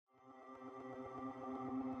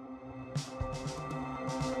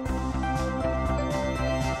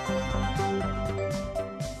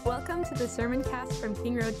Welcome to the Sermon Cast from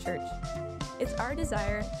King Road Church. It's our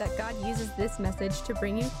desire that God uses this message to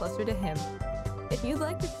bring you closer to Him. If you'd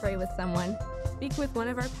like to pray with someone, speak with one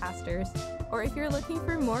of our pastors, or if you're looking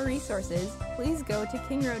for more resources, please go to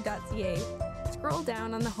kingroad.ca, scroll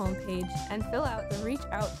down on the homepage, and fill out the Reach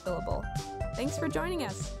Out fillable. Thanks for joining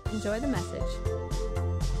us. Enjoy the message.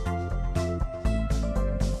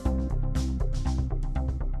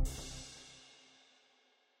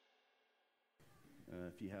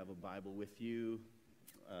 If you have a Bible with you,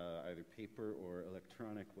 either paper or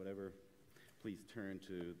electronic, whatever, please turn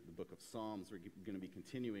to the book of Psalms. We're going to be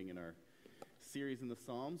continuing in our series in the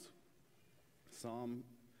Psalms. Psalm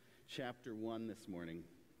chapter 1 this morning.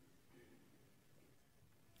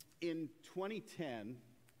 In 2010,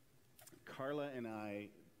 Carla and I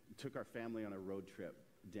took our family on a road trip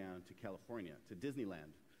down to California, to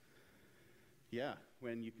Disneyland. Yeah,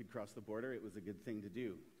 when you could cross the border, it was a good thing to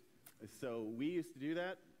do. So we used to do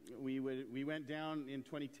that. We went down in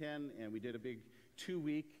 2010 and we did a big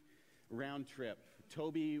 2-week round trip.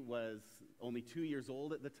 Toby was only 2 years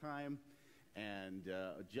old at the time and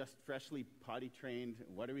just freshly potty trained.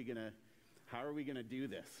 How are we gonna do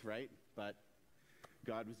this, right? But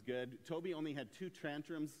God was good. Toby only had 2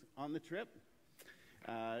 tantrums on the trip.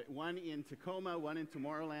 One in Tacoma, one in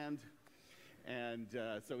Tomorrowland. And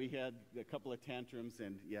so he had a couple of tantrums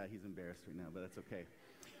and yeah, he's embarrassed right now, but that's okay.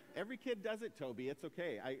 Every kid does it, Toby. It's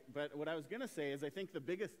okay. But what I was going to say is I think the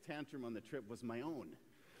biggest tantrum on the trip was my own.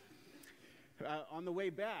 On the way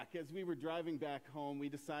back, as we were driving back home, we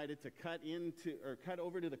decided to cut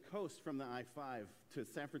over to the coast from the I-5 to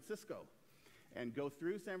San Francisco and go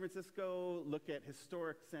through San Francisco, look at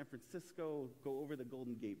historic San Francisco, go over the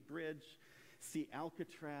Golden Gate Bridge, see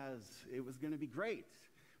Alcatraz. It was going to be great.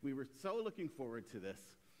 We were so looking forward to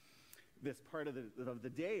this part of the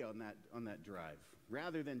day on that drive,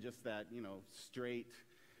 rather than just that, straight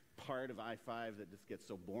part of I-5 that just gets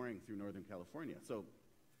so boring through Northern California. So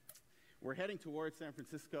we're heading towards San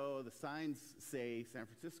Francisco. The signs say San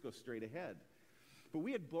Francisco straight ahead. But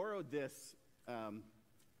we had borrowed this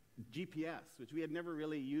GPS, which we had never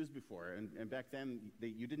really used before. And back then,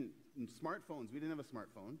 smartphones, we didn't have a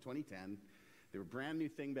smartphone, 2010. They were a brand new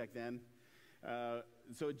thing back then.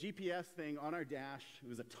 So a GPS thing on our dash, it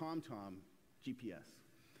was a TomTom GPS.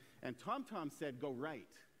 And TomTom said, go right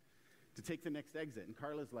to take the next exit. And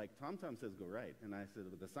Carla's like, TomTom says go right. And I said,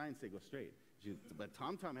 but the signs say go straight. But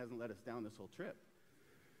TomTom hasn't let us down this whole trip.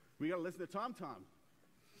 We got to listen to TomTom.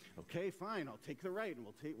 Okay, fine, I'll take the right and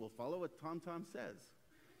we'll follow what TomTom says.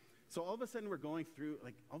 So all of a sudden we're going through,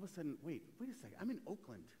 wait a second, I'm in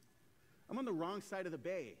Oakland. I'm on the wrong side of the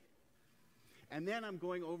bay. And then I'm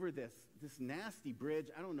going over this nasty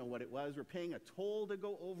bridge. I don't know what it was. We're paying a toll to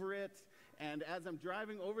go over it. And as I'm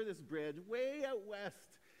driving over this bridge, way out west,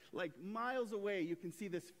 like miles away, you can see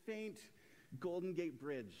this faint Golden Gate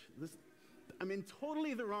Bridge. I'm in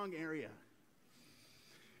totally the wrong area.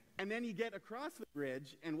 And then you get across the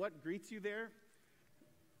bridge, and what greets you there?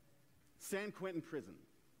 San Quentin Prison.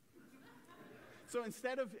 So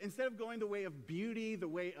instead of going the way of beauty, the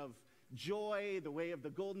way of joy, the way of the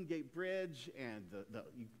Golden Gate Bridge, and the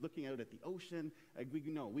looking out at the ocean,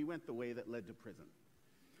 we went the way that led to prison.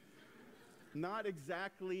 Not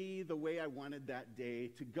exactly the way I wanted that day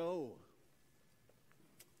to go.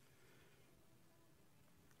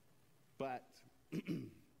 But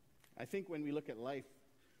I think when we look at life,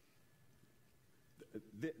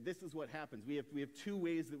 this is what happens. We have 2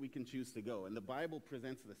 ways that we can choose to go, and the Bible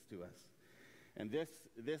presents this to us. And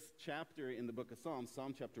this chapter in the book of Psalms,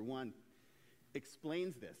 Psalm chapter 1,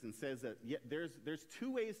 explains this and says that there's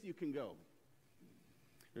 2 ways you can go.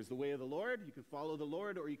 There's the way of the Lord, you can follow the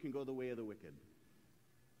Lord, or you can go the way of the wicked.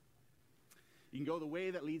 You can go the way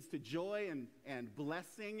that leads to joy and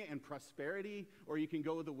blessing and prosperity, or you can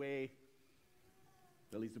go the way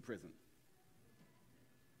that leads to prison.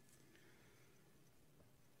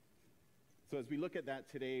 So as we look at that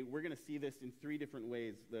today, we're going to see this in 3 different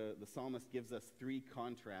ways. The psalmist gives us 3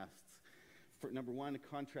 contrasts. For number 1,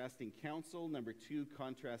 contrasting counsel. Number 2,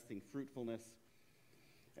 contrasting fruitfulness.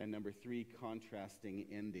 And number 3, contrasting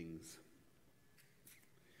endings.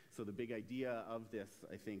 So the big idea of this,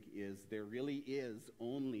 I think, is there really is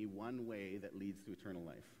only one way that leads to eternal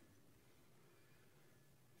life.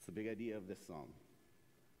 It's the big idea of this psalm.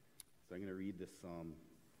 So I'm going to read this psalm.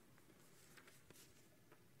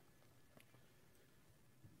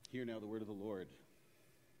 Hear now the word of the Lord.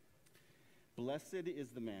 Blessed is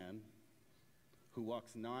the man who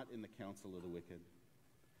walks not in the counsel of the wicked,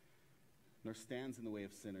 nor stands in the way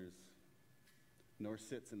of sinners, nor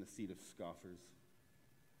sits in the seat of scoffers.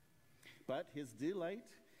 But his delight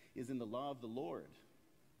is in the law of the Lord,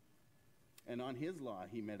 and on his law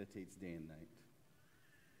he meditates day and night.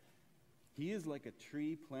 He is like a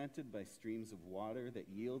tree planted by streams of water that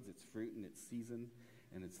yields its fruit in its season,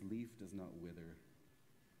 and its leaf does not wither.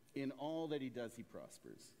 In all that he does, he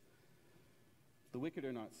prospers. The wicked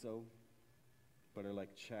are not so, but are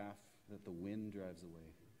like chaff that the wind drives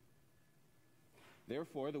away.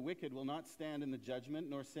 Therefore, the wicked will not stand in the judgment,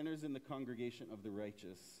 nor sinners in the congregation of the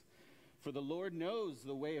righteous. For the Lord knows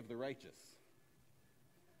the way of the righteous,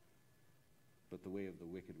 but the way of the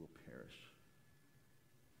wicked will perish.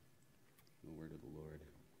 The word of the Lord.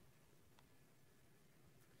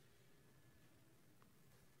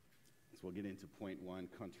 So we'll get into point 1,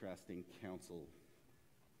 contrasting counsel.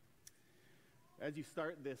 As you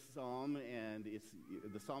start this psalm, and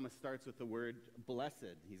the psalmist starts with the word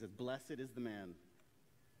blessed. He says, blessed is the man.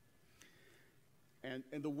 And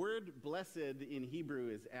the word blessed in Hebrew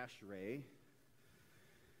is ashrei.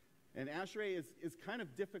 And ashrei is kind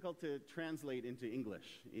of difficult to translate into English.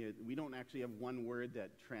 We don't actually have one word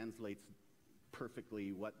that translates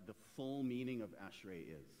perfectly what the full meaning of ashrei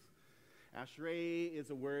is. Ashrei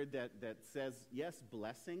is a word that says, yes,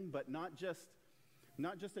 blessing, but not just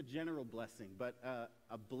a general blessing, but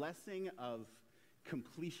a blessing of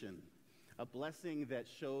completion, a blessing that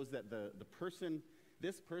shows that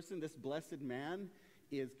this blessed man,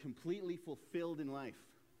 is completely fulfilled in life.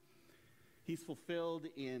 He's fulfilled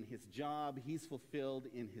in his job, he's fulfilled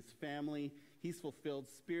in his family, he's fulfilled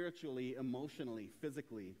spiritually, emotionally,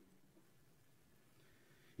 physically.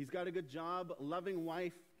 He's got a good job, a loving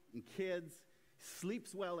wife and kids,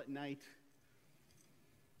 sleeps well at night,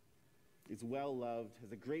 is well loved,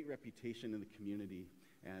 has a great reputation in the community,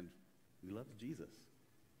 and he loves Jesus.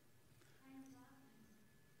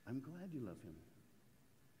 I'm glad you love him.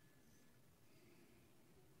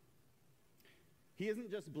 He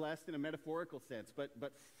isn't just blessed in a metaphorical sense, but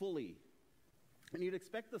fully. And you'd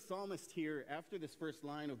expect the psalmist here, after this first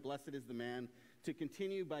line of blessed is the man, to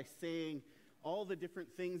continue by saying all the different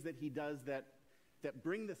things that he does that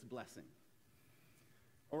bring this blessing,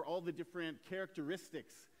 or all the different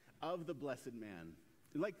characteristics of the blessed man.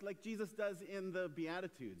 Like Jesus does in the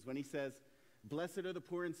Beatitudes when he says, blessed are the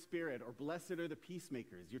poor in spirit, or blessed are the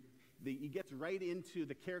peacemakers. He gets right into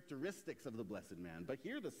the characteristics of the blessed man. But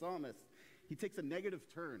here the psalmist, he takes a negative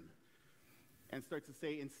turn and starts to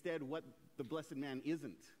say instead what the blessed man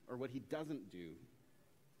isn't, or what he doesn't do.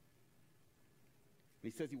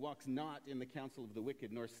 He says he walks not in the counsel of the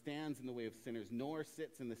wicked, nor stands in the way of sinners, nor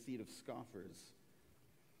sits in the seat of scoffers.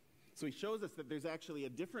 So he shows us that there's actually a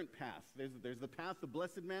different path. There's the path the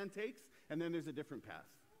blessed man takes, and then there's a different path.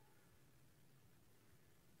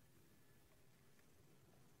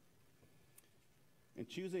 And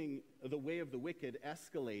choosing the way of the wicked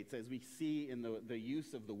escalates, as we see in the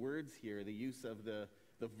use of the words here, the use of the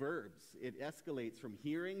verbs. It escalates from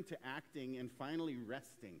hearing to acting and finally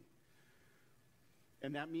resting.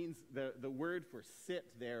 And that means the word for sit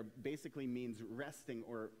there basically means resting,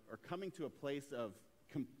 or coming to a place of,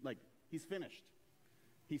 like, he's finished.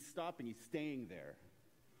 He's stopping, he's staying there.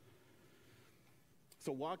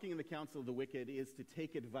 So walking in the counsel of the wicked is to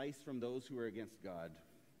take advice from those who are against God.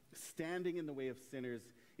 Standing in the way of sinners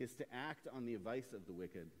is to act on the advice of the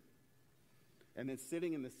wicked. And then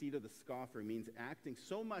sitting in the seat of the scoffer means acting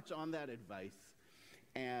so much on that advice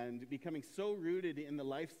and becoming so rooted in the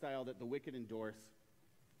lifestyle that the wicked endorse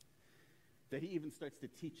that he even starts to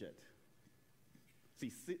teach it.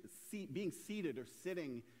 See, being seated or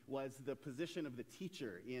sitting was the position of the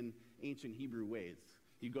teacher in ancient Hebrew ways.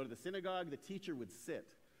 You'd go to the synagogue, the teacher would sit.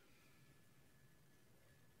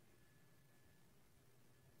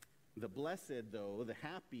 The blessed, though, the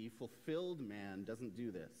happy, fulfilled man doesn't do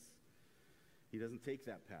this. He doesn't take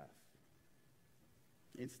that path.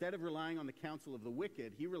 Instead of relying on the counsel of the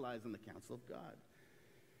wicked, he relies on the counsel of God.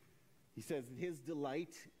 He says his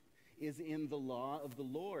delight is in the law of the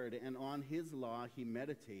Lord, and on his law he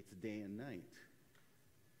meditates day and night.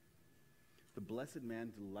 The blessed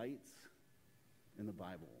man delights in the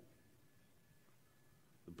Bible.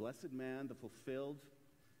 The blessed man, the fulfilled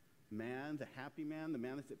man, the happy man, the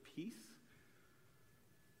man that's at peace,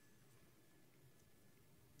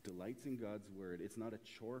 delights in God's word. It's not a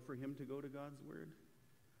chore for him to go to God's word.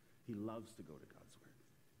 He loves to go to God's word.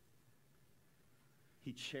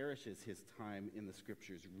 He cherishes his time in the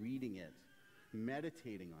scriptures, reading it,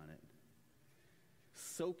 meditating on it,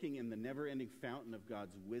 soaking in the never-ending fountain of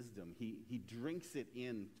God's wisdom. He drinks it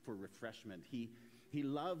in for refreshment. He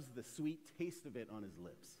loves the sweet taste of it on his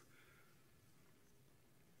lips.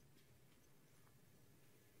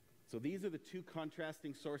 So these are the two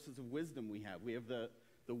contrasting sources of wisdom we have. We have the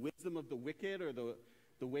wisdom of the wicked, or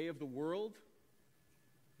the the way of the world,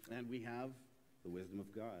 and we have the wisdom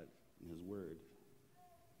of God and His Word.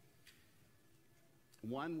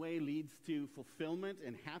 One way leads to fulfillment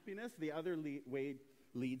and happiness. The other way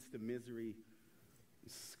leads to misery,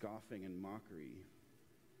 scoffing, and mockery.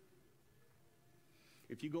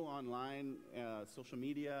 If you go online, social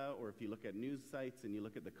media, or if you look at news sites and you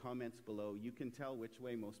look at the comments below, you can tell which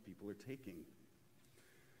way most people are taking.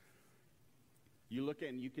 You look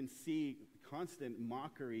and you can see constant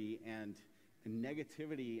mockery and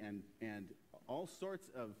negativity and all sorts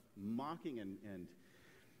of mocking and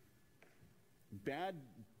bad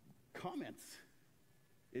comments.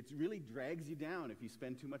 It really drags you down if you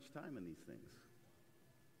spend too much time on these things.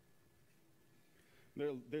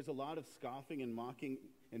 There's a lot of scoffing and mocking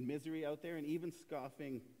and misery out there, and even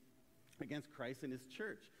scoffing against Christ and His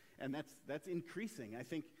church. And that's increasing. I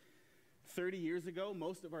think 30 years ago,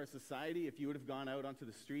 most of our society, if you would have gone out onto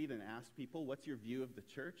the street and asked people, what's your view of the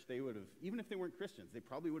church? They would have, even if they weren't Christians, they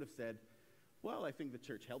probably would have said, well, I think the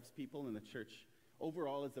church helps people, and the church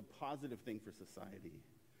overall is a positive thing for society.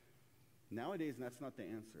 Nowadays, that's not the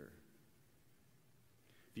answer.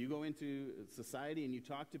 If you go into society and you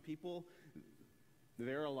talk to people,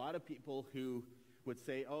 there are a lot of people who would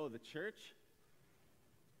say, oh, the church,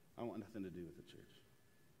 I want nothing to do with the church.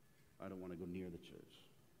 I don't want to go near the church.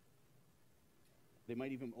 They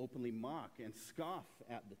might even openly mock and scoff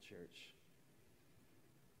at the church.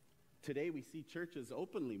 Today we see churches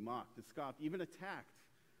openly mocked and scoffed, even attacked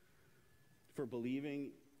for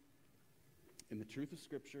believing in the truth of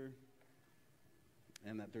Scripture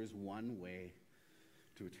and that there's one way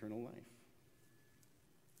to eternal life.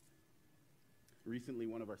 Recently,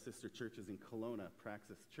 one of our sister churches in Kelowna,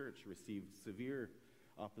 Praxis Church, received severe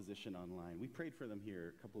opposition online. We prayed for them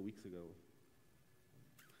here a couple of weeks ago.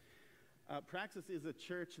 Praxis is a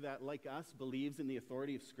church that, like us, believes in the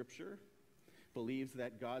authority of Scripture, believes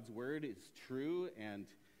that God's Word is true and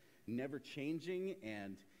never changing,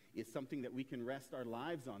 and is something that we can rest our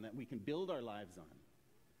lives on, that we can build our lives on.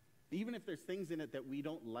 Even if there's things in it that we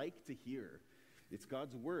don't like to hear, it's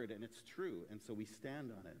God's Word and it's true, and so we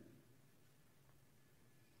stand on it.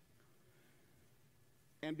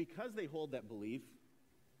 And because they hold that belief,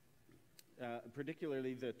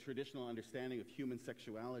 particularly the traditional understanding of human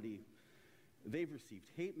sexuality, they've received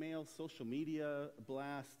hate mail, social media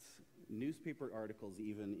blasts, newspaper articles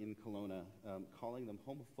even in Kelowna, calling them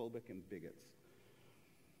homophobic and bigots.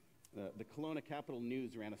 The Kelowna Capital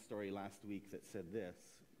News ran a story last week that said this,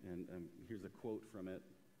 and here's a quote from it.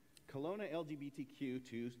 Kelowna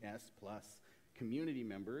LGBTQ2S+ community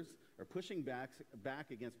members are pushing back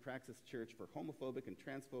against Praxis Church for homophobic and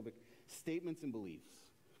transphobic statements and beliefs.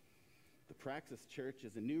 The Praxis Church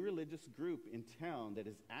is a new religious group in town that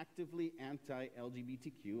is actively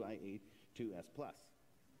anti-LGBTQIA2S+.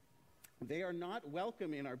 They are not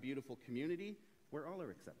welcome in our beautiful community where all are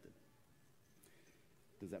accepted.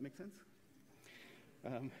 Does that make sense?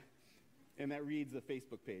 And that reads the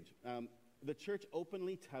Facebook page. The church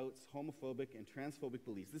openly touts homophobic and transphobic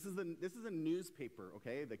beliefs. This is a newspaper,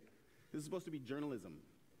 okay? This is supposed to be journalism.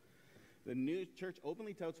 The new church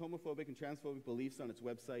openly touts homophobic and transphobic beliefs on its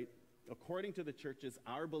website. According to the church's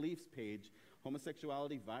Our Beliefs page,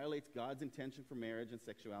 homosexuality violates God's intention for marriage and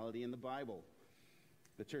sexuality in the Bible.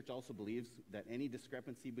 The church also believes that any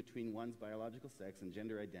discrepancy between one's biological sex and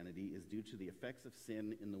gender identity is due to the effects of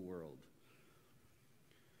sin in the world.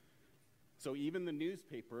 So even the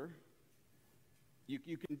newspaper,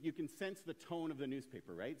 you can sense the tone of the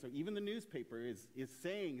newspaper, right? So even the newspaper is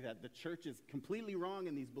saying that the church is completely wrong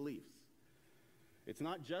in these beliefs. It's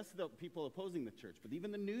not just the people opposing the church, but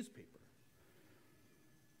even the newspaper.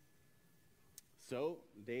 So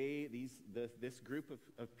this group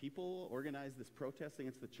of people organized this protest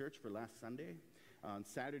against the church for last Sunday. On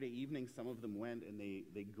Saturday evening, some of them went and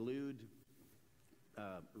they glued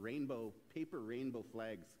paper rainbow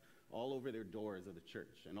flags all over their doors of the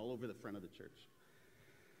church and all over the front of the church.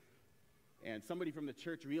 And somebody from the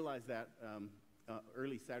church realized that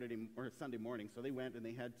early Saturday or Sunday morning, so they went and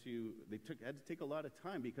they had to take a lot of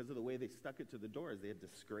time because of the way they stuck it to the doors. They had to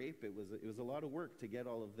scrape. It was a lot of work to get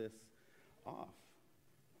all of this off.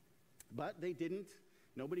 But they didn't.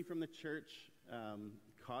 Nobody from the church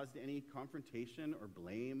caused any confrontation or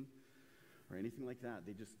blame or anything like that.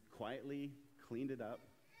 They just quietly cleaned it up.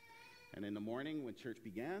 And in the morning when church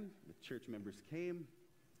began, the church members came.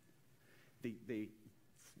 They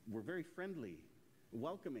were very friendly,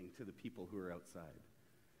 welcoming to the people who were outside,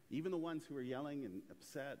 even the ones who were yelling and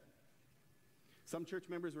upset. Some church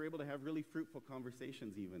members were able to have really fruitful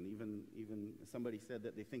conversations even somebody said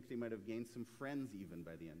that they think they might have gained some friends even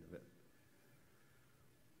by the end of it.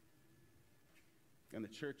 And the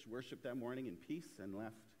church worshiped that morning in peace and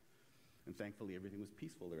left. And thankfully, everything was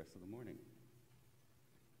peaceful the rest of the morning.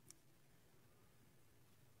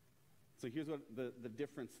 So here's what the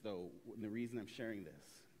difference, though, and the reason I'm sharing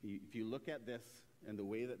this. If you look at this and the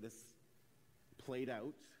way that this played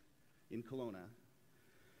out in Kelowna,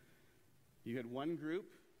 you had one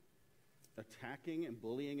group attacking and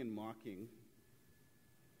bullying and mocking,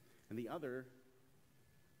 and the other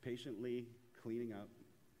patiently cleaning up,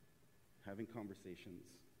 having conversations,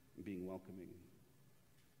 and being welcoming,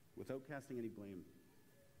 without casting any blame.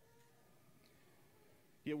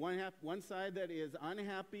 You have one side that is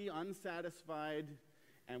unhappy, unsatisfied,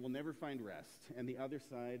 and will never find rest, and the other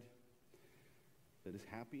side that is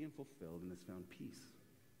happy and fulfilled and has found peace.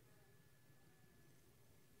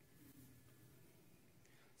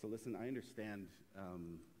 So listen, I understand,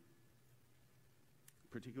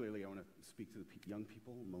 particularly I want to speak to the young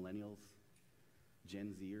people, millennials,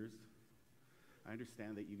 Gen Zers. I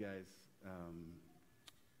understand that you guys,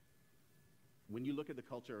 when you look at the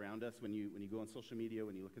culture around us, when you go on social media,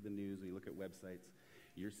 when you look at the news, when you look at websites,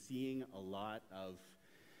 you're seeing a lot of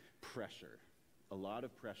pressure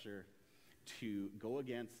to go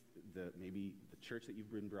against maybe the church that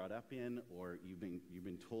you've been brought up in, or you've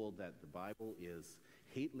been told that the Bible is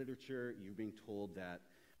hate literature. You're being told that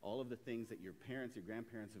all of the things that your parents, your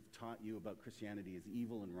grandparents have taught you about Christianity is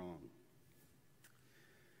evil and wrong.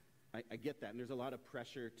 I get that, and there's a lot of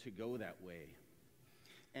pressure to go that way.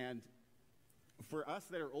 And for us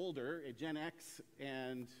that are older, Gen X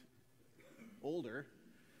and older,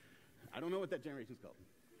 I don't know what that generation's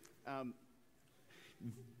called.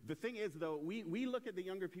 The thing is, though, we look at the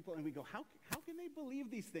younger people and we go, how can they believe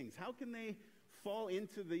these things? How can they fall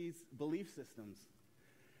into these belief systems?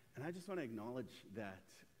 And I just want to acknowledge that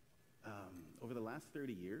over the last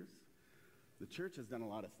 30 years, the church has done a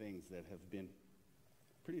lot of things that have been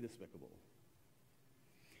pretty despicable.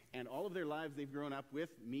 And all of their lives, they've grown up with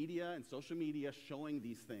media and social media showing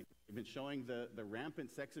these things. They've been showing the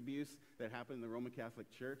rampant sex abuse that happened in the Roman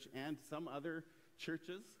Catholic Church and some other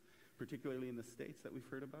churches, particularly in the States that we've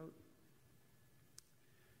heard about.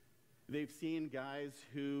 They've seen guys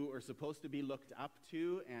who are supposed to be looked up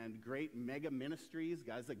to and great mega ministries,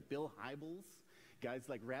 guys like Bill Hybels, guys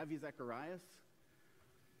like Ravi Zacharias,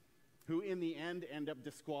 who in the end up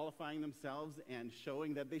disqualifying themselves and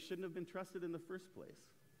showing that they shouldn't have been trusted in the first place.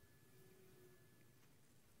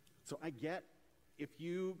 So I get, if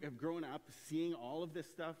you have grown up seeing all of this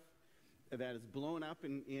stuff that is blown up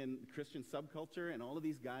in Christian subculture and all of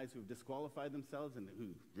these guys who have disqualified themselves and who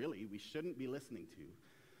really we shouldn't be listening to,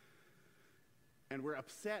 and we're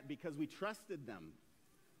upset because we trusted them.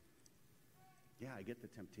 Yeah, I get the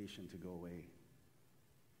temptation to go away.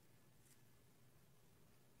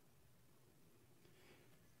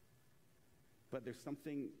 But there's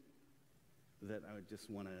something that I would just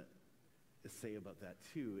want to say about that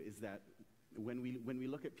too, is that when we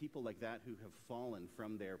look at people like that who have fallen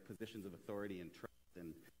from their positions of authority and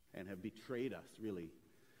trust and have betrayed us, really,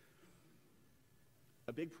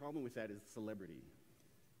 a big problem with that is celebrity.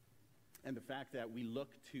 And the fact that we look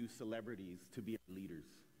to celebrities to be our leaders.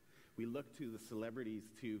 We look to the celebrities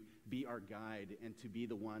to be our guide and to be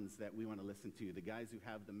the ones that we want to listen to. The guys who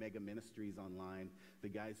have the mega ministries online, the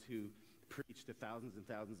guys who preach to thousands and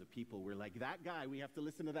thousands of people. We're like, that guy, we have to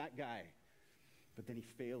listen to that guy. But then he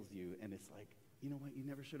fails you, and it's like, you know what, you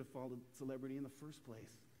never should have followed celebrity in the first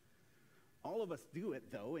place. All of us do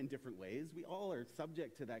it, though, in different ways. We all are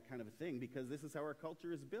subject to that kind of a thing because this is how our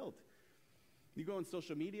culture is built. You go on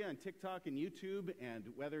social media and TikTok and YouTube, and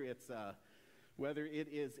whether it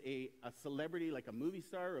is a celebrity like a movie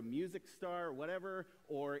star or a music star or whatever,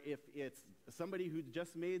 or if it's somebody who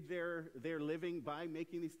just made their living by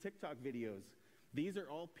making these TikTok videos, these are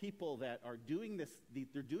all people that are doing this.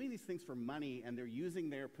 They're doing these things for money, and they're using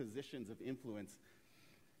their positions of influence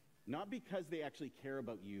not because they actually care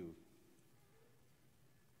about you.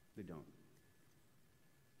 They don't.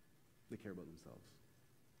 They care about themselves.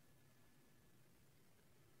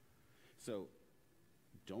 So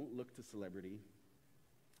don't look to celebrity,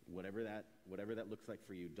 whatever that looks like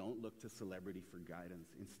for you. Don't look to celebrity for guidance.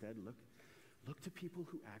 Instead, look to people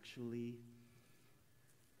who actually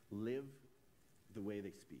live the way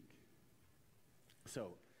they speak.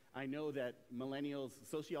 So I know that millennials,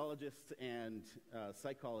 sociologists and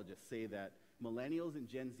psychologists say that millennials and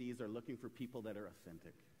Gen Zs are looking for people that are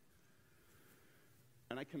authentic.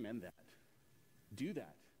 And I commend that. Do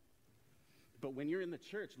that. But when you're in the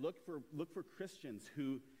church, look for Christians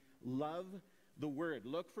who love the Word.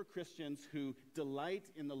 Look for Christians who delight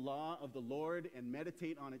in the law of the Lord and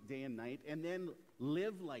meditate on it day and night, and then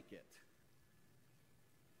live like it.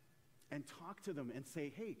 and talk to them and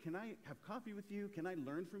say, hey, can I have coffee with you? Can I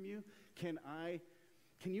learn from you? Can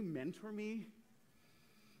you mentor me?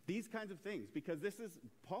 These kinds of things, because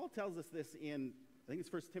Paul tells us this in, I think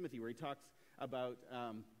it's 1 Timothy, where he talks about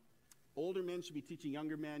older men should be teaching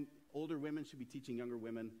younger men, older women should be teaching younger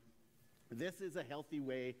women. This is a healthy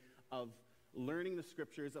way of learning the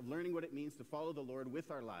scriptures, of learning what it means to follow the Lord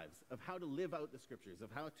with our lives, of how to live out the scriptures, of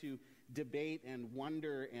how to debate and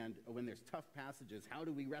wonder, and when there's tough passages, how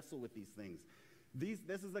do we wrestle with these things?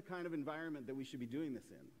 This is the kind of environment that we should be doing this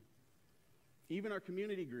in. Even our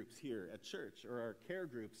community groups here at church, or our care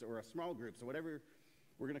groups, or our small groups, or whatever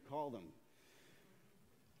we're going to call them.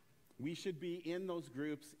 We should be in those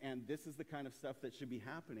groups, and this is the kind of stuff that should be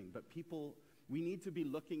happening. But we need to be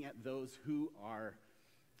looking at those who are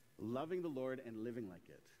loving the Lord and living like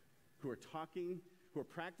it, who are talking, who are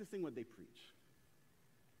practicing what they preach.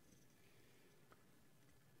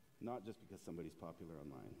 Not just because somebody's popular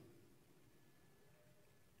online.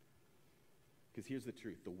 Because here's the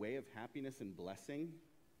truth. The way of happiness and blessing,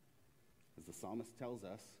 as the psalmist tells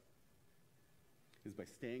us, is by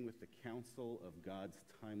staying with the counsel of God's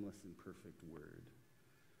timeless and perfect word.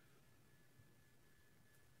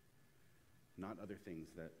 Not other things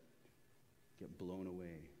that get blown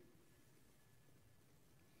away.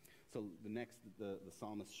 So the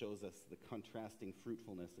psalmist shows us the contrasting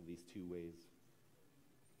fruitfulness of these two ways.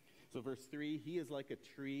 So verse 3, he is like a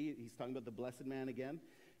tree. He's talking about the blessed man again.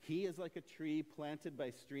 He is like a tree planted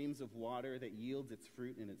by streams of water that yields its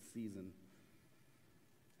fruit in its season,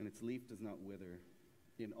 and its leaf does not wither.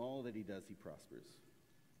 In all that he does, he prospers.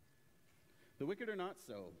 The wicked are not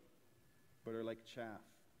so, but are like chaff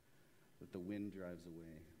that the wind drives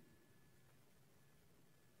away.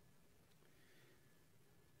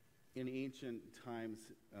 In ancient times,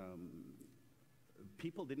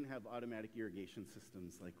 people didn't have automatic irrigation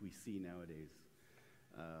systems like we see nowadays.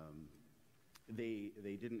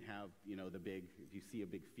 They didn't have, the big, if you see a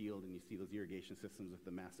big field and you see those irrigation systems with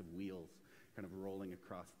the massive wheels kind of rolling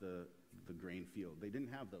across the grain field. They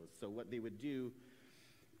didn't have those. So what they would do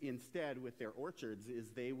instead with their orchards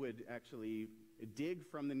is they would actually dig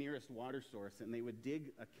from the nearest water source, and they would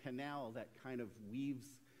dig a canal that kind of weaves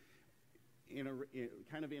in a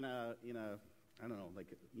I don't know, like,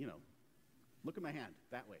 look at my hand,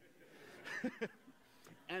 that way.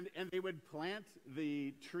 And they would plant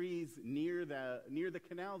the trees near the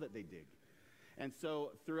canal that they dig. And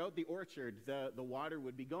so throughout the orchard, the water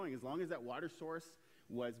would be going. As long as that water source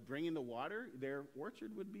was bringing the water, their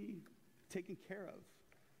orchard would be taken care of.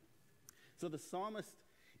 So the psalmist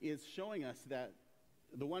is showing us that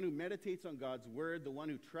the one who meditates on God's word, the one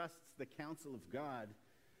who trusts the counsel of God,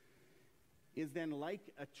 is then like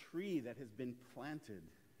a tree that has been planted.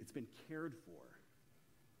 It's been cared for.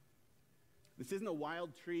 This isn't a wild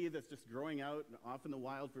tree that's just growing out off in the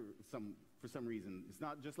wild for some reason. It's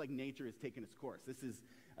not just like nature has taken its course. This is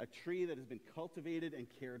a tree that has been cultivated and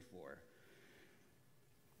cared for.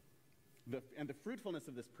 And the fruitfulness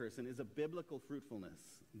of this person is a biblical fruitfulness,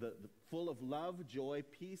 the full of love, joy,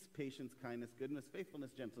 peace, patience, kindness, goodness,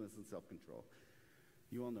 faithfulness, gentleness, and self-control.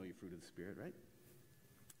 You all know your fruit of the Spirit, right?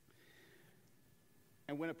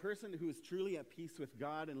 And when a person who is truly at peace with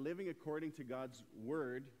God and living according to God's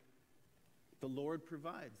word, the Lord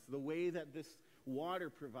provides the way that this water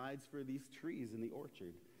provides for these trees in the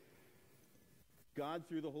orchard. God,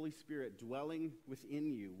 through the Holy Spirit dwelling within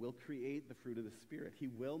you, will create the fruit of the Spirit. He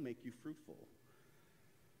will make you fruitful.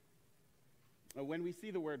 When we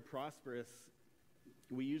see the word prosperous,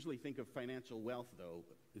 we usually think of financial wealth, though.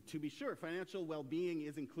 To be sure, financial well-being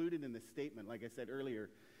is included in this statement. Like I said earlier,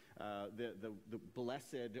 the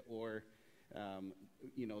blessed, or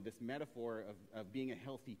this metaphor of being a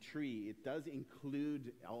healthy tree, it does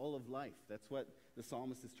include all of life. That's what the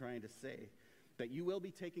psalmist is trying to say, that you will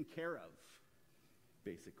be taken care of,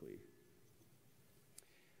 basically.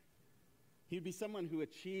 He'd be someone who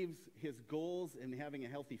achieves his goals in having a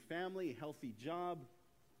healthy family, a healthy job.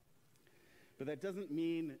 But that doesn't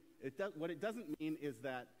mean, what it doesn't mean is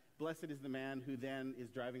that blessed is the man who then is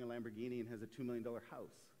driving a Lamborghini and has a $2 million house.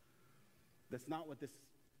 That's not what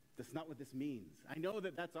this means. I know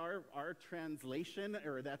that that's our translation,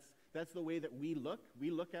 or that's the way that we look.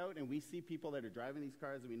 We look out and we see people that are driving these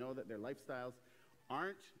cars, and we know that their lifestyles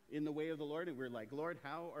aren't in the way of the Lord, and we're like, Lord,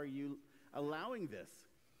 how are you allowing this?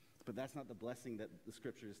 But that's not the blessing that the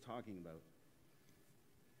scripture is talking about.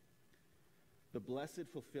 The blessed,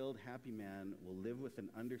 fulfilled, happy man will live with an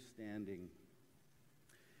understanding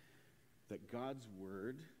that God's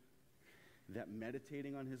word, that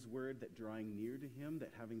meditating on his word, that drawing near to him,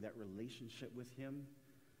 that having that relationship with him,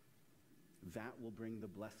 that will bring the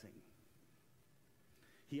blessing.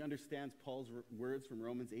 He understands Paul's words from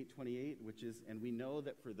Romans 8:28, which is, and we know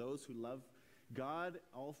that for those who love God,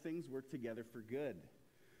 all things work together for good,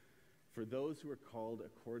 for those who are called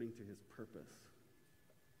according to his purpose.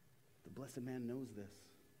 The blessed man knows this.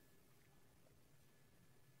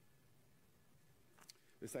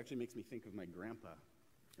 This actually makes me think of my grandpa,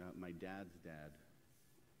 my dad's dad.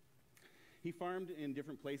 He farmed in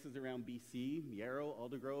different places around BC, Yarrow,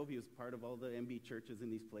 Aldergrove. He was part of all the MB churches in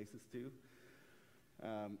these places too.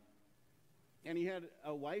 And he had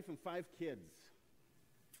a wife and 5 kids.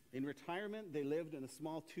 In retirement, they lived in a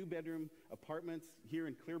small 2-bedroom apartments here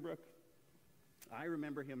in Clearbrook. I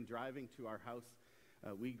remember him driving to our house.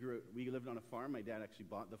 We lived on a farm. My dad actually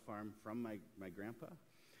bought the farm from my grandpa.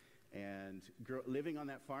 And living on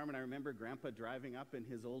that farm, and I remember Grandpa driving up in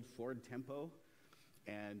his old Ford Tempo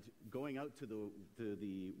and going out to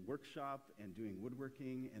the workshop and doing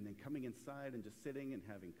woodworking and then coming inside and just sitting and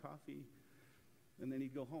having coffee, and then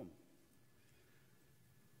he'd go home.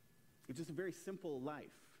 It's just a very simple life.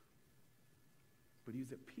 But he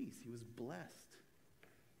was at peace. He was blessed.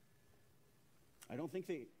 I don't think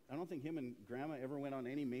him and Grandma ever went on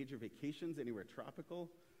any major vacations anywhere tropical.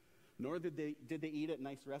 Nor did they eat at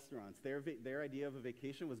nice restaurants. Their idea of a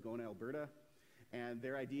vacation was going to Alberta, and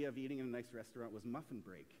their idea of eating in a nice restaurant was muffin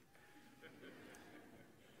break.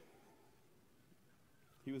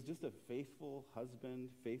 He was just a faithful husband,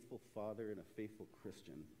 faithful father, and a faithful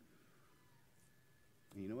Christian.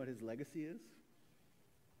 And you know what his legacy is?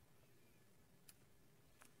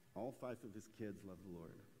 All 5 of his kids love the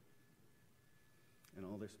Lord, and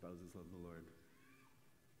all their spouses love the Lord.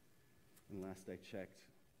 And last I checked,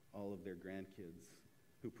 all of their grandkids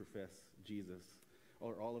who profess Jesus,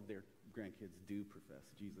 or all of their grandkids do profess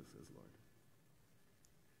Jesus as Lord.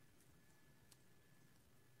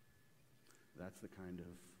 That's the kind of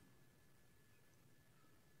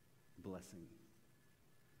blessing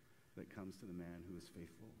that comes to the man who is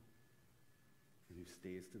faithful and who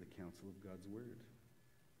stays to the counsel of God's word.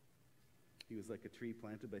 He was like a tree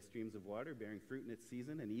planted by streams of water, bearing fruit in its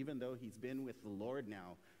season, and even though he's been with the Lord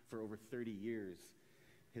now for over 30 years,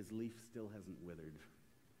 his leaf still hasn't withered.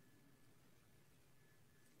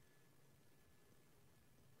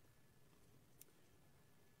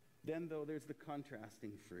 Then, though, there's the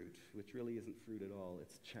contrasting fruit, which really isn't fruit at all.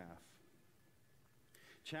 It's chaff.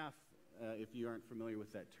 Chaff, if you aren't familiar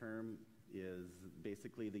with that term, is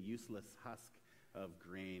basically the useless husk of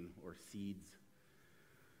grain or seeds.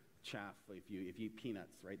 Chaff, if you eat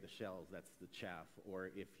peanuts, right, the shells, that's the chaff. Or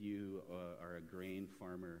if you are a grain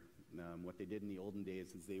farmer, what they did in the olden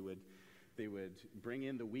days is they would bring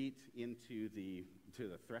in the wheat into the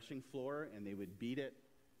threshing floor, and they would beat it,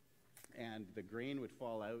 and the grain would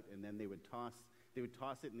fall out, and then they would toss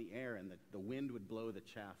it in the air, and the wind would blow the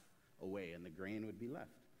chaff away, and the grain would be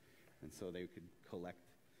left. And so they could collect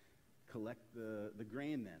the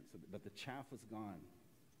grain then, but the chaff was gone.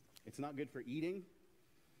 It's not good for eating.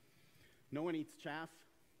 No one eats chaff,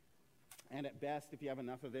 and at best, if you have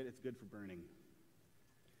enough of it, it's good for burning.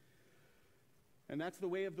 And that's the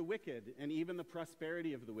way of the wicked, and even the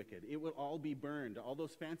prosperity of the wicked. It will all be burned. All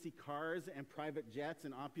those fancy cars and private jets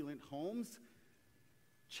and opulent homes,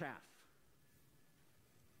 chaff.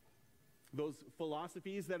 Those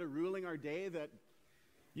philosophies that are ruling our day that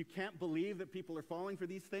you can't believe that people are falling for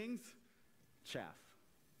these things, chaff.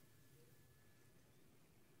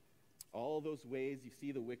 All those ways you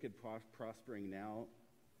see the wicked prospering now.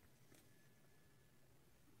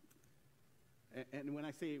 And when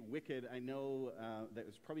I say wicked, I know that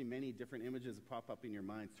there's probably many different images that pop up in your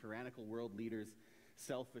minds. Tyrannical world leaders,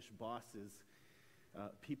 selfish bosses,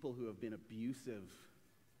 people who have been abusive.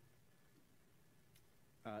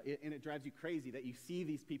 And it drives you crazy that you see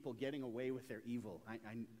these people getting away with their evil.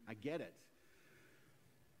 I get it.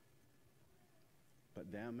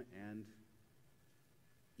 But them and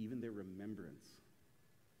even their remembrance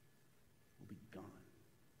will be gone.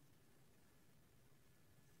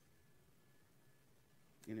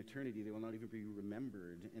 In eternity, they will not even be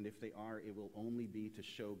remembered, and if they are, it will only be to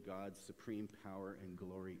show God's supreme power and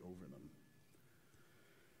glory over them.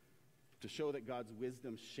 To show that God's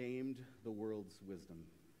wisdom shamed the world's wisdom.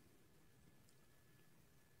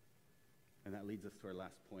 And that leads us to our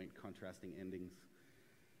last point, contrasting endings.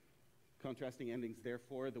 Contrasting endings,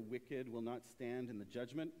 therefore, the wicked will not stand in the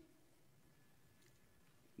judgment,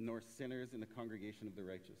 nor sinners in the congregation of the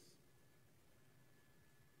righteous.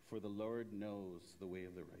 For the Lord knows the way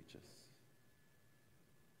of the righteous,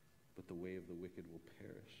 but the way of the wicked will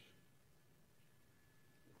perish.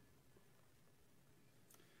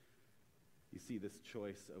 You see, this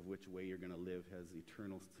choice of which way you're going to live has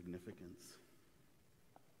eternal significance.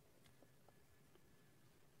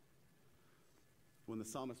 When the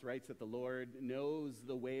psalmist writes that the Lord knows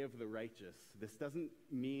the way of the righteous, this doesn't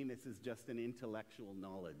mean this is just an intellectual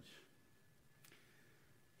knowledge.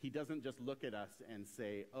 He doesn't just look at us and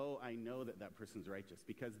say, oh, I know that that person's righteous,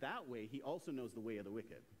 because that way he also knows the way of the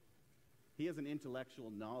wicked. He has an intellectual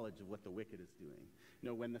knowledge of what the wicked is doing.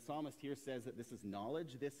 No, when the psalmist here says that this is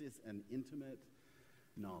knowledge, this is an intimate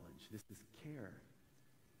knowledge. This is care.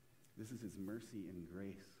 This is his mercy and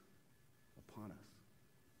grace upon us.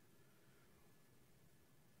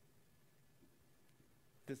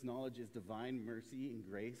 This knowledge is divine mercy and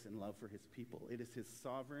grace and love for his people. It is his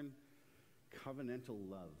sovereign, covenantal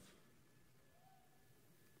love.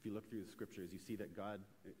 If you look through the scriptures, you see that God,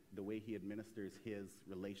 the way he administers his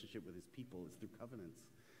relationship with his people is through covenants.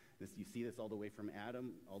 You see this all the way from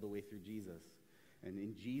Adam, all the way through Jesus. And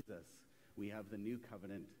in Jesus, we have the new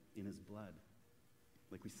covenant in his blood,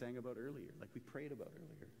 like we sang about earlier, like we prayed about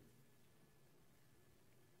earlier.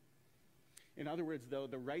 In other words, though,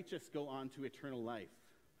 the righteous go on to eternal life,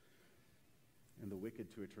 and the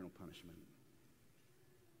wicked to eternal punishment.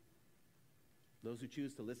 Those who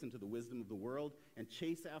choose to listen to the wisdom of the world and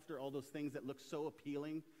chase after all those things that look so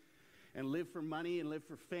appealing and live for money and live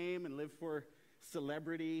for fame and live for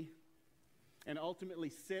celebrity and ultimately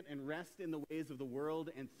sit and rest in the ways of the world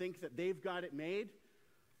and think that they've got it made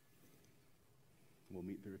will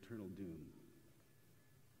meet their eternal doom.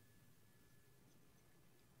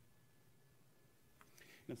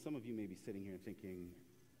 Now, some of you may be sitting here and thinking,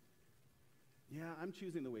 yeah, I'm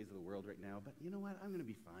choosing the ways of the world right now, but you know what? I'm going to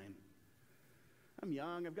be fine. I'm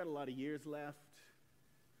young. I've got a lot of years left.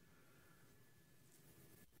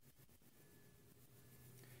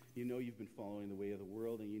 You know you've been following the way of the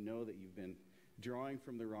world, and you know that you've been drawing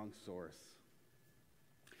from the wrong source.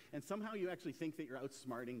 And somehow you actually think that you're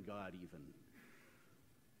outsmarting God even.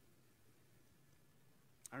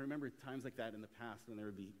 I remember times like that in the past when there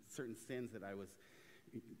would be certain sins that I was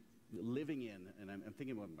living in, and I'm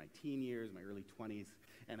thinking about my teen years, my early 20s,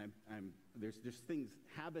 and there's things,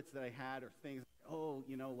 habits that I had, or things, oh,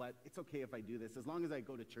 you know what, it's okay if I do this, as long as I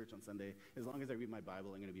go to church on Sunday, as long as I read my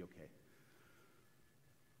Bible, I'm going to be okay.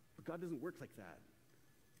 But God doesn't work like that.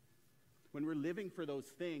 When we're living for those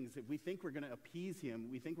things, if we think we're going to appease him,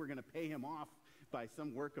 we think we're going to pay him off by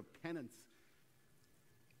some work of penance,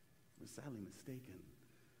 we're sadly mistaken.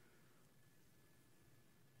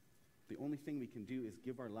 The only thing we can do is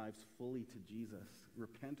give our lives fully to Jesus,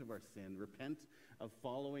 repent of our sin, repent of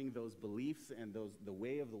following those beliefs and the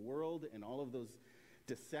way of the world and all of those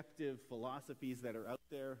deceptive philosophies that are out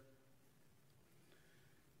there.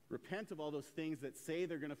 Repent of all those things that say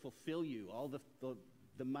they're going to fulfill you, all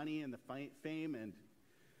the money and the fame and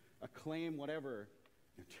acclaim, whatever,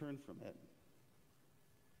 and turn from it.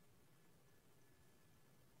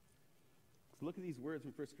 Look at these words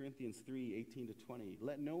from 1 Corinthians 3:18-20.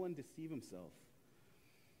 Let no one deceive himself.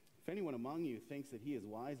 If anyone among you thinks that he is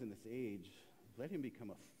wise in this age, let him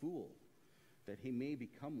become a fool, that he may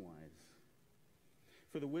become wise.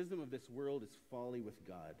 For the wisdom of this world is folly with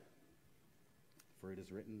God. For it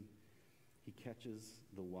is written, he catches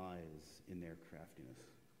the wise in their craftiness.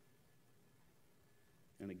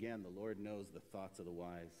 And again, the Lord knows the thoughts of the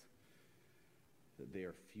wise, that they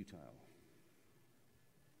are futile.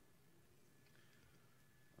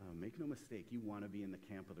 Make no mistake, you want to be in the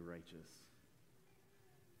camp of the righteous.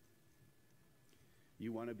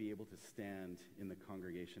 You want to be able to stand in the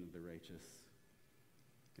congregation of the righteous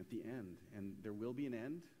at the end. And there will be an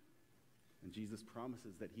end. And Jesus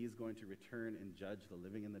promises that he is going to return and judge the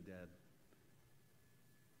living and the dead.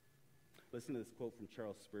 Listen to this quote from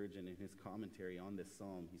Charles Spurgeon in his commentary on this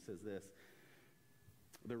psalm. He says this,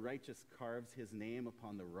 "The righteous carves his name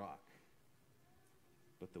upon the rock,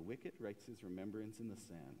 but the wicked writes his remembrance in the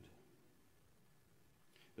sand.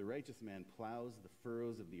 The righteous man plows the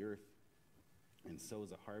furrows of the earth and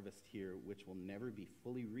sows a harvest here which will never be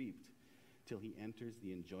fully reaped till he enters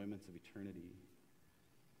the enjoyments of eternity.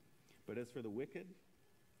 But as for the wicked,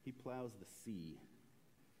 he plows the sea.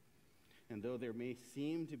 And though there may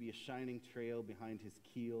seem to be a shining trail behind his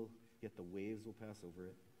keel, yet the waves will pass over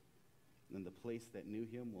it. And the place that knew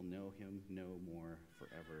him will know him no more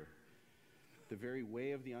forever. The very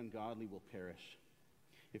way of the ungodly will perish.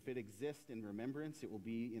 If it exists in remembrance, it will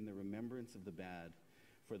be in the remembrance of the bad.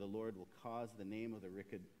 For the Lord will cause the name of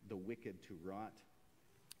the wicked to rot,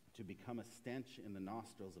 to become a stench in the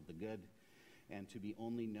nostrils of the good, and to be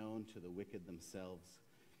only known to the wicked themselves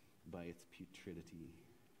by its putridity.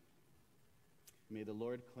 May the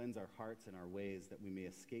Lord cleanse our hearts and our ways, that we may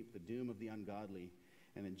escape the doom of the ungodly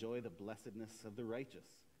and enjoy the blessedness of the righteous.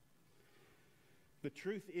 The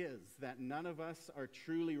truth is that none of us are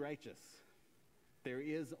truly righteous. There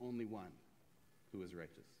is only one who is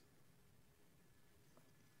righteous.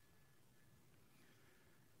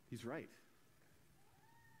 He's right.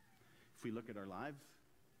 If we look at our lives,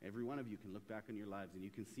 every one of you can look back on your lives and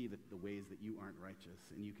you can see the ways that you aren't righteous,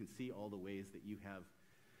 and you can see all the ways that you have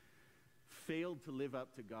failed to live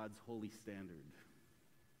up to God's holy standard.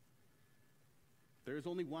 There is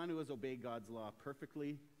only one who has obeyed God's law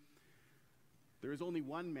perfectly. There is only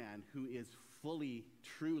one man who is fully,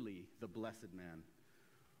 truly the blessed man,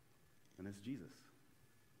 and it's Jesus.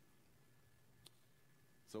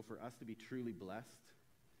 So for us to be truly blessed,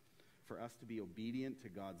 for us to be obedient to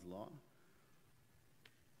God's law,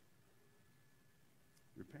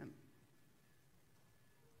 repent.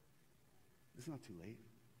 It's not too late.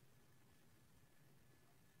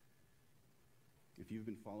 If you've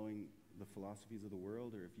been following the philosophies of the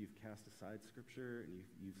world, or if you've cast aside Scripture and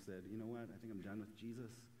you've said, you know what, I think I'm done with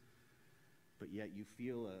Jesus, but yet you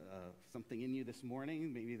feel something in you this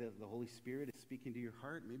morning, maybe the Holy Spirit is speaking to your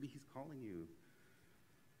heart, maybe he's calling you.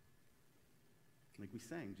 Like we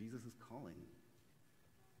sang, Jesus is calling.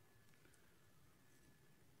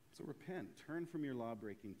 So repent, turn from your law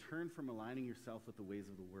breaking, turn from aligning yourself with the ways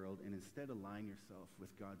of the world, and instead align yourself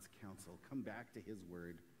with God's counsel. Come back to his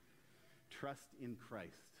word. Trust in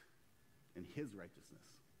Christ and his righteousness.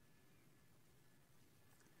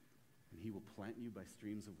 And he will plant you by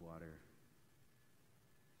streams of water,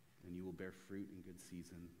 and you will bear fruit in good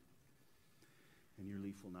season, and your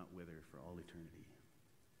leaf will not wither for all eternity.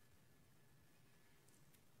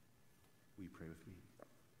 Will you pray with me?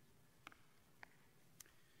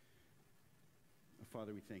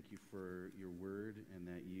 Father, we thank you for your word, and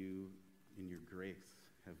that you, in your grace,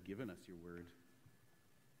 have given us your word.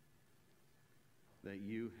 That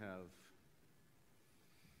you have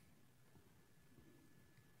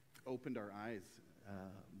opened our eyes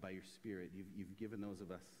by your Spirit. You've given those of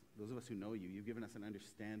us who know you, you've given us an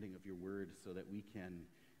understanding of your word so that we can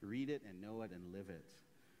read it and know it and live it.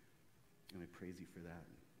 And I praise you for that.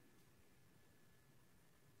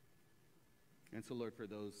 And so, Lord, for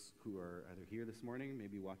those who are either here this morning,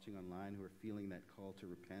 maybe watching online, who are feeling that call to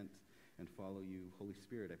repent and follow you, Holy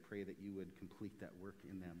Spirit, I pray that you would complete that work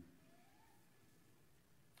in them.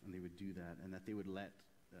 And they would do that, and that they would let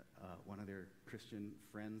one of their Christian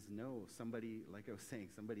friends know, somebody, like I was saying,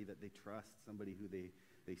 somebody that they trust, somebody who they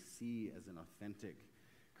see as an authentic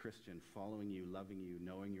Christian, following you, loving you,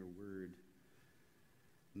 knowing your word,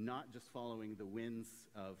 not just following the winds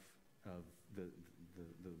of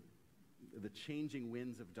the changing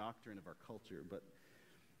winds of doctrine of our culture, but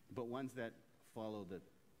ones that follow the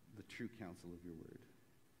true counsel of your word.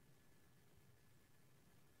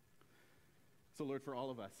 So, Lord, for all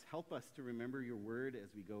of us, help us to remember your word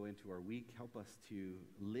as we go into our week. Help us to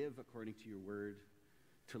live according to your word,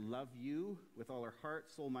 to love you with all our heart,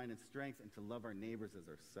 soul, mind, and strength, and to love our neighbors as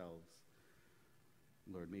ourselves.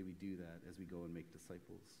 Lord, may we do that as we go and make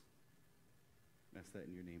disciples. I ask that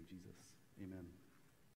in your name, Jesus. Amen.